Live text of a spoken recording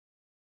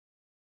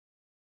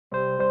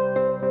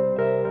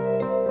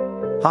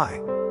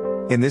Hi.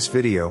 In this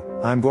video,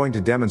 I'm going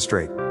to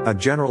demonstrate a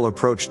general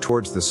approach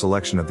towards the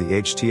selection of the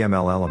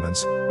HTML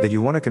elements that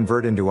you want to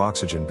convert into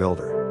Oxygen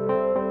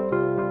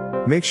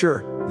Builder. Make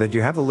sure that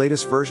you have the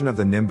latest version of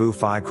the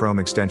Nimbufy Chrome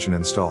extension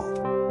installed.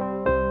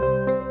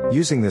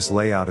 Using this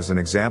layout as an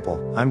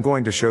example, I'm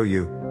going to show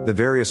you the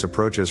various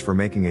approaches for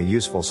making a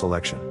useful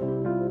selection.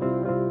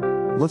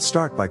 Let's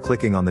start by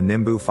clicking on the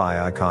Nimbufy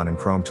icon in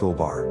Chrome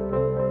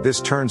toolbar. This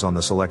turns on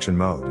the selection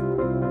mode.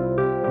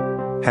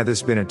 Had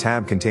this been a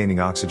tab containing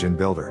Oxygen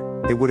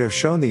Builder, it would have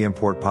shown the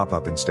import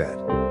pop-up instead.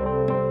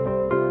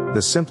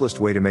 The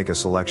simplest way to make a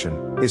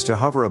selection is to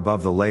hover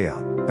above the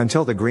layout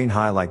until the green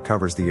highlight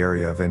covers the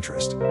area of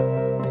interest.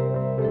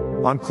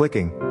 On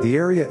clicking, the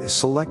area is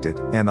selected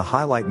and the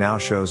highlight now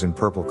shows in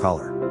purple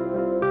color.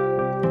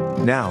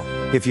 Now,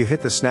 if you hit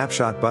the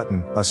snapshot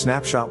button, a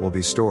snapshot will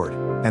be stored,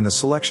 and the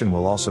selection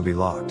will also be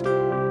logged.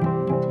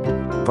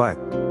 But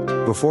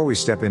before we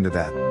step into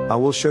that, I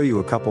will show you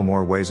a couple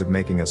more ways of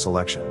making a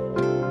selection.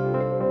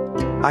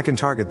 I can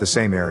target the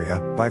same area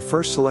by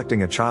first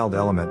selecting a child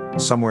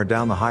element somewhere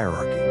down the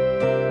hierarchy,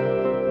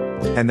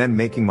 and then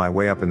making my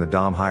way up in the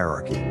DOM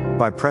hierarchy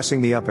by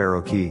pressing the up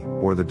arrow key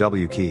or the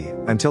W key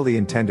until the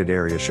intended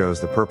area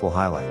shows the purple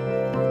highlight.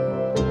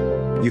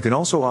 You can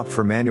also opt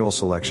for manual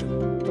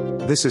selection.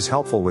 This is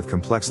helpful with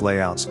complex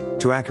layouts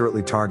to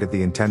accurately target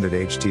the intended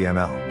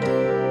HTML.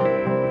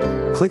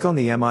 Click on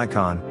the M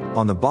icon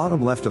on the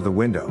bottom left of the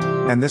window,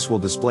 and this will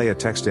display a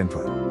text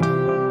input.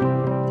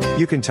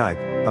 You can type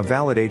a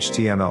valid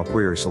HTML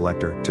query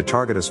selector to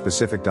target a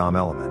specific DOM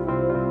element.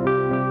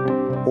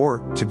 Or,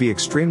 to be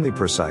extremely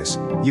precise,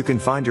 you can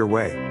find your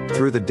way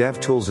through the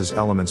DevTools'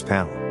 Elements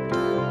panel.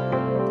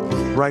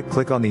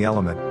 Right-click on the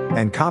element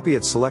and copy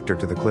its selector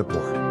to the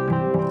clipboard.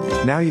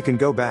 Now you can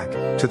go back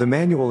to the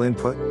manual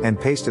input and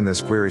paste in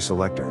this query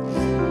selector.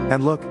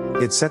 And look,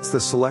 it sets the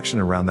selection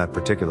around that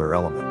particular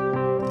element.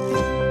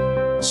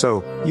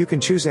 So, you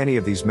can choose any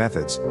of these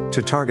methods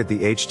to target the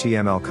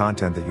HTML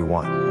content that you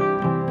want.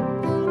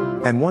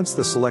 And once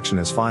the selection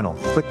is final,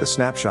 click the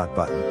snapshot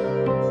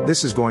button.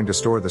 This is going to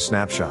store the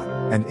snapshot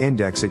and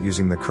index it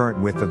using the current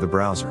width of the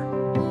browser.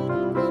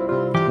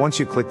 Once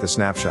you click the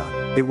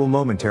snapshot, it will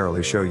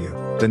momentarily show you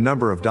the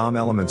number of DOM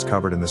elements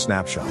covered in the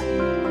snapshot.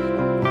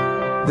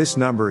 This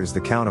number is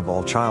the count of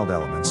all child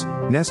elements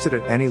nested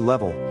at any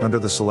level under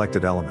the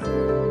selected element.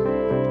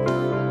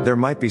 There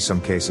might be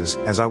some cases,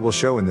 as I will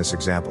show in this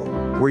example,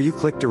 where you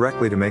click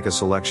directly to make a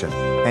selection,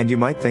 and you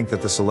might think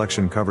that the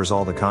selection covers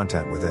all the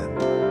content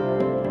within.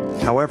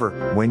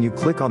 However, when you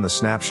click on the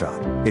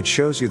snapshot, it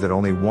shows you that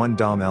only one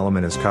DOM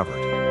element is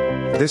covered.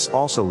 This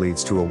also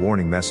leads to a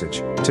warning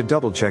message to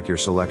double-check your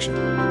selection.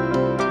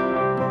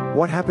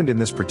 What happened in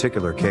this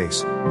particular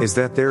case is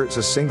that there is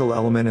a single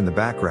element in the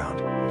background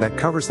that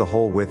covers the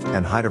whole width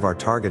and height of our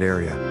target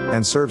area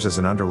and serves as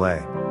an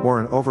underlay or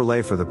an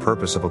overlay for the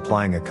purpose of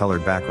applying a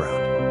colored background.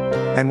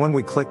 And when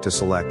we click to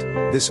select,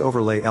 this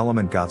overlay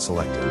element got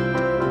selected.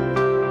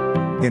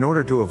 In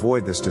order to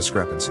avoid this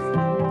discrepancy,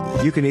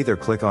 you can either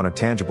click on a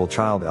tangible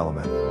child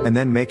element and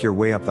then make your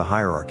way up the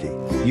hierarchy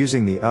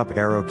using the up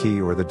arrow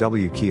key or the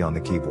W key on the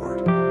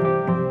keyboard.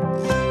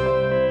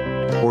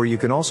 Or you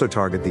can also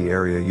target the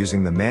area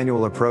using the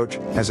manual approach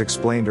as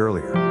explained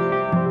earlier.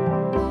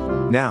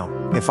 Now,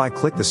 if I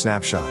click the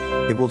snapshot,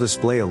 it will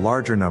display a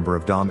larger number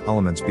of DOM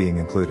elements being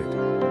included.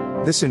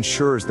 This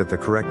ensures that the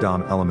correct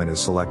DOM element is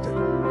selected.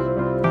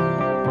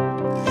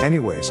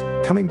 Anyways,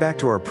 coming back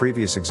to our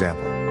previous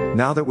example,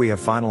 now that we have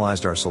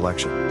finalized our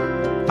selection,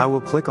 I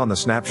will click on the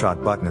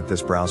snapshot button at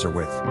this browser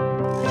width.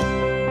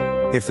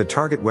 If the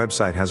target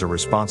website has a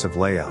responsive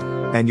layout,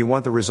 and you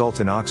want the results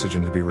in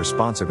Oxygen to be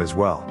responsive as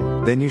well,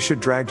 then you should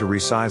drag to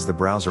resize the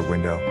browser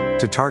window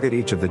to target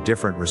each of the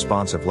different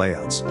responsive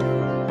layouts.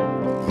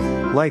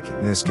 Like,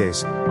 in this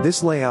case,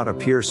 this layout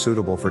appears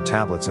suitable for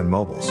tablets and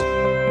mobiles.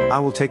 I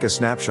will take a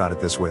snapshot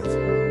at this width.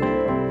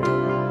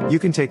 You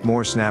can take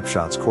more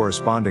snapshots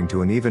corresponding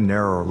to an even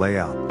narrower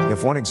layout,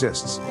 if one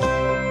exists.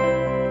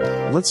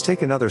 Let's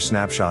take another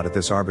snapshot at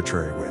this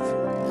arbitrary width.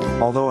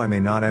 Although I may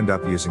not end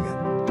up using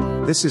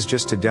it. This is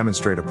just to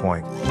demonstrate a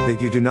point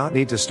that you do not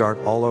need to start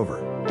all over,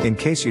 in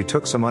case you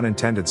took some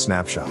unintended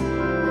snapshot.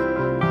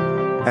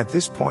 At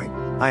this point,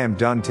 I am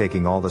done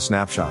taking all the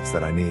snapshots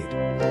that I need.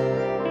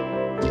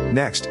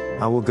 Next,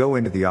 I will go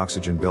into the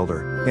Oxygen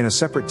Builder in a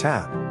separate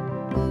tab.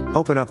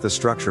 Open up the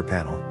Structure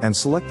panel and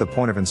select the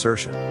point of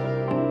insertion.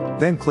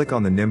 Then click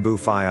on the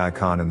Nimbufy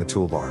icon in the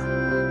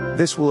toolbar.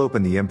 This will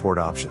open the import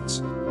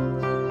options.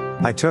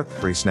 I took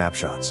 3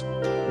 snapshots.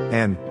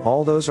 And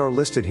all those are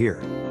listed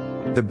here.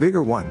 The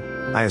bigger one,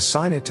 I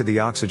assign it to the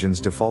Oxygen's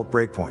default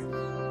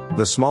breakpoint.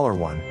 The smaller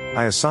one,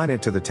 I assign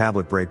it to the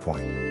tablet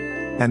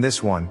breakpoint. And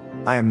this one,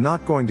 I am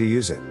not going to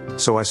use it,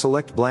 so I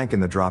select blank in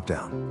the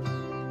dropdown.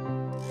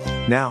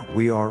 Now,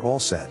 we are all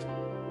set.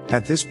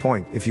 At this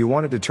point, if you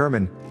want to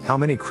determine how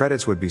many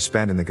credits would be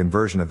spent in the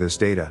conversion of this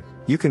data,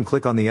 you can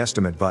click on the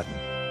Estimate button.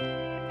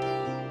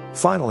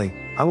 Finally,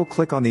 I will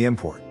click on the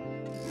Import.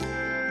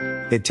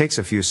 It takes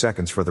a few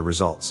seconds for the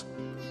results.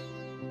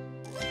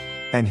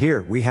 And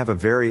here we have a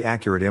very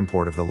accurate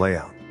import of the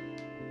layout.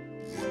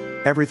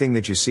 Everything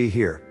that you see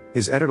here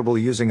is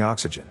editable using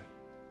Oxygen.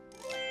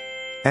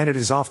 And it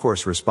is of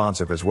course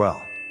responsive as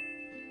well.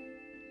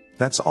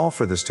 That's all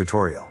for this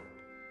tutorial.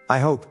 I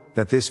hope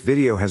that this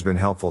video has been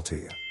helpful to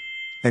you.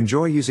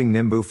 Enjoy using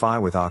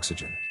Nimbufy with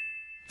Oxygen.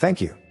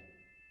 Thank you.